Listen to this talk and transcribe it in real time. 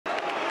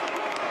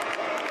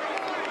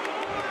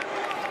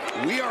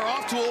We are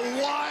off to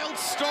a wild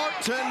start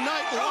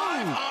tonight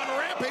live on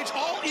Rampage.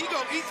 All Ego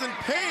Ethan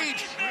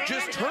Page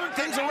just turned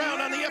things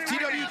around on the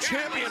FTW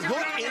champion.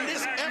 Hook in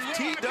this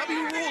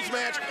FTW rules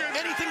match.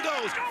 Anything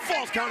goes.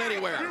 Falls count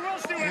anywhere.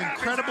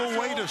 Incredible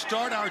way to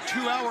start our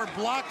 2-hour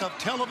block of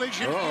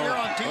television here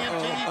on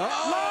TNT.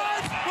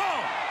 Live!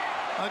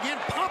 Again,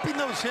 popping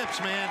those hips,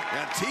 man.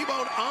 Yeah,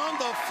 T-Bone on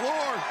the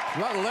floor. A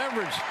lot of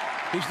leverage.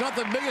 He's not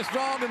the biggest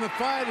dog in the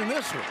fight in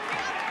this one.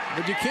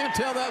 But you can't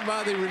tell that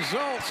by the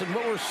results and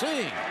what we're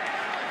seeing.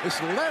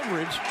 It's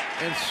leverage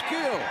and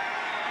skill.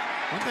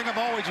 One thing I've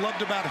always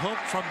loved about Hook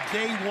from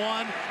day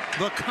one,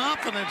 the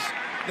confidence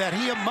that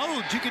he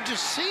emotes. You can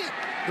just see it,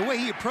 the way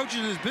he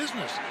approaches his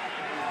business.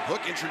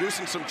 Hook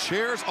introducing some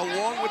chairs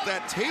along with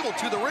that table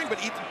to the ring,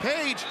 but Ethan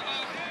Page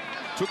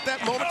took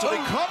that moment to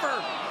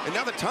recover, and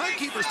now the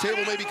timekeeper's table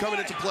may be coming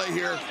into play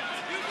here.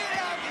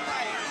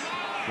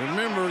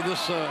 Remember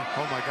this,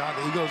 oh my God,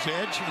 the Ego's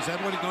edge. Is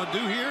that what he's going to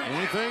do here?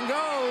 Anything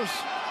goes.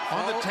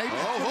 On the table.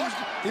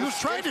 He was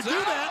trying to do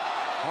that.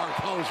 Hard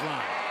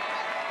clothesline.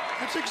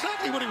 That's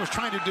exactly what he was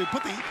trying to do.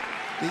 Put the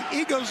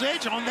Ego's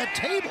edge on that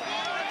table.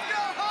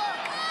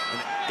 And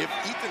if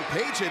Ethan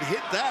Page had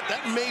hit that,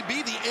 that may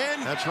be the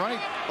end. That's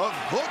right. Of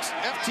Hook's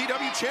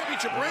FTW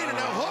championship reign, and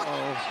now Hook.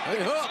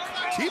 Hey, Hook.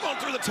 T-Bone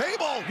through the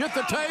table. Get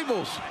the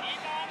tables.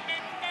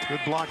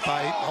 Good block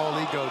by All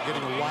Ego,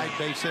 getting a wide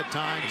base at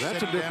times.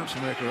 That's a difference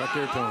maker right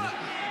there, Tony.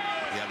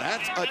 Yeah,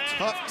 that's a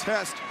tough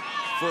test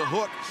for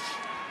Hook.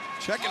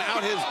 Checking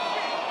out his,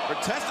 or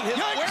testing his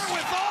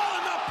wherewithal,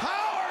 and the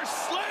power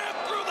slam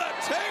through the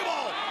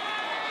table.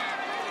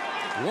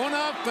 One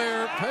up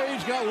there.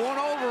 Page got one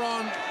over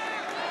on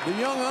the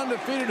young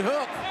undefeated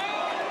Hook.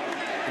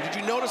 And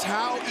did you notice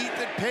how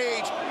Ethan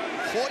Page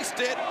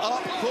hoisted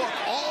up Hook?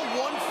 All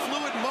one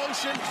fluid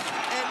motion,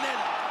 and then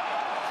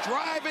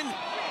driving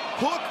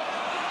Hook,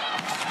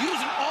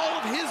 using all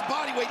of his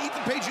body weight.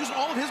 Ethan Page using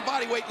all of his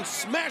body weight and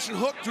smashing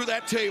Hook through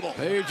that table.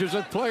 Page is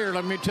a player,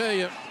 let me tell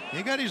you.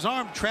 He got his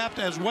arm trapped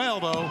as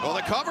well, though. Well,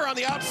 the cover on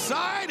the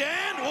outside,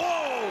 and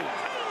whoa!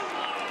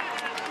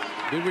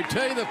 Did we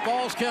tell you the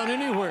falls count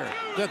anywhere?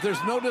 That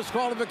there's no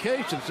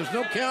disqualifications, there's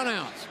no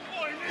countouts.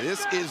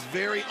 This is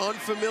very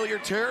unfamiliar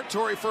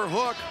territory for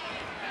Hook.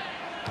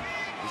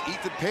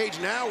 Ethan Page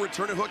now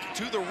returning Hook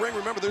to the ring.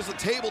 Remember, there's a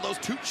table, those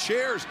two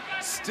chairs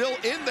still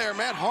in there.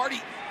 Matt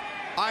Hardy,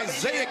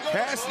 Isaiah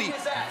Cassidy,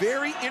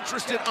 very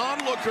interested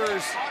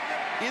onlookers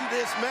in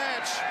this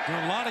match.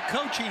 Doing a lot of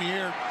coaching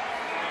here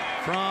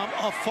from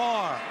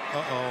afar.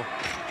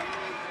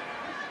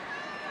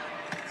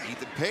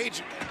 Ethan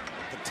Page,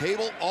 the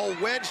table all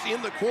wedged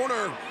in the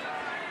corner.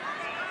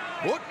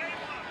 What?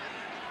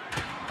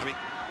 I mean,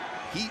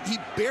 he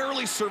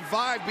barely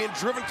survived being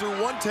driven through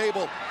one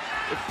table.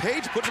 If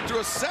Page puts him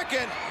through a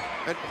second,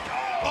 and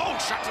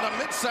shot to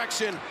the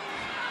midsection.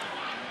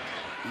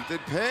 Ethan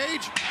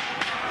Page.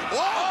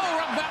 Whoa!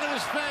 Right back in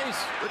his face.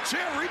 The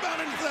chair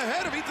rebounded into the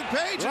head of Ethan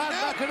Page. Right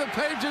back into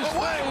Page's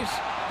face.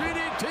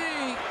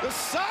 DDT.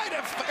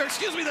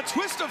 The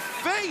twist of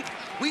fate.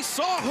 We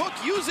saw Hook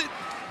use it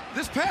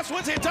this past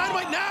Wednesday at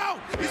Dynamite. Now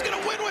he's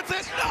going to win with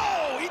it.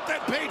 No!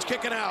 Ethan Page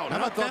kicking out.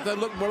 I thought that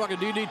looked more like a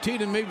DDT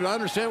to me, but I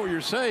understand what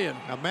you're saying.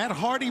 A Matt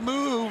Hardy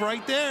move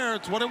right there.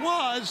 It's what it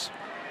was.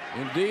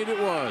 Indeed it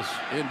was.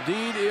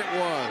 Indeed it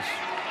was.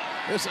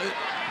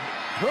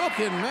 Hook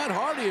and Matt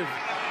Hardy have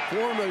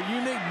formed a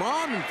unique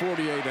bond in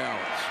 48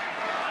 hours.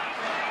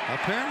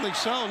 Apparently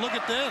so. Look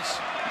at this.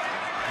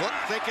 Hook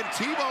thinking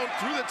T-Bone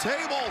through the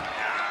table.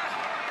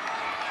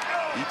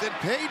 Ethan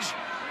Page,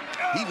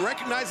 he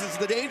recognizes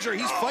the danger.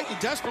 He's fighting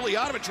desperately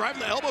out of it, driving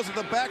the elbows at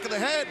the back of the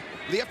head.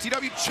 The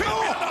FTW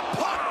champion, the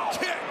pop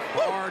kick.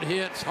 Hard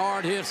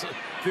hits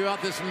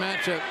throughout this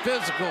matchup.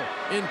 Physical,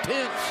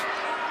 intense.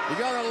 You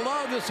gotta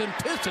love this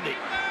intensity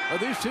of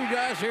these two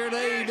guys here in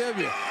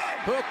AEW.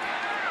 Hook.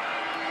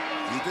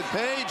 Ethan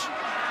Page.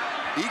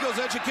 Ego's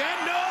edge again.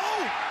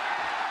 No!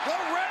 The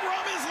red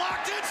rum is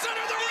locked in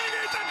center of the ring.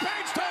 Ethan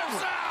Page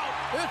taps out.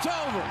 It's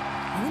over.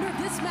 Winner of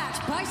this match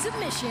by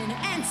submission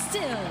and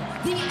still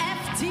the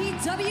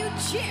FTW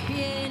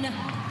champion,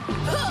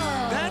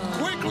 Hook. That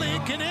quickly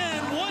it can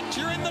end once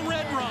you're in the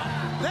red rum.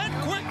 That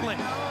quickly.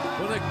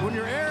 When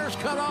your air is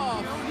cut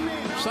off,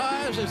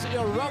 size is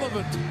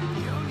irrelevant.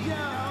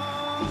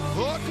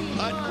 Hook,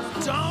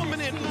 a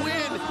dominant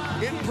win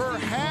in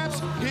perhaps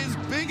his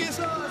biggest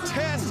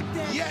test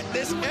yet,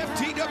 this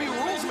FTW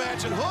rules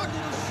match. And Hook,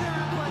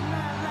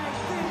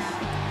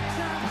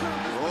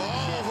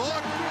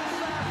 Hook,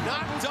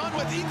 not done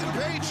with Ethan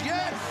Page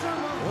yet.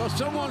 Well,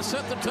 someone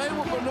set the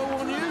table, but no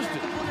one used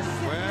it.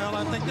 Well,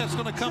 I think that's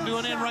going to come to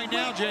an end right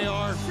now,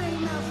 JR,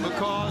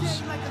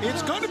 because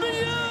it's going to be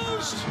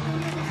used.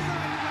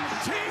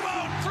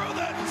 T-Bone through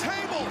the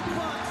table.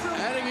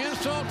 Adding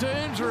insult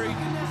to injury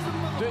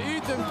to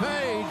Ethan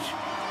Page,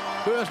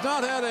 who has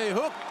not had a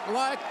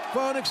Hook-like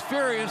fun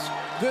experience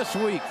this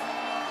week.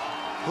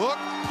 Hook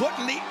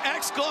putting the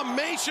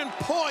exclamation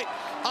point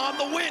on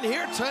the win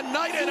here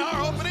tonight in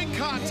our opening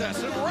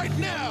contest. And right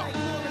now,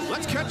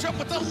 let's catch up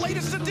with the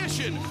latest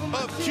edition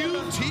of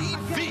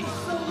QTV.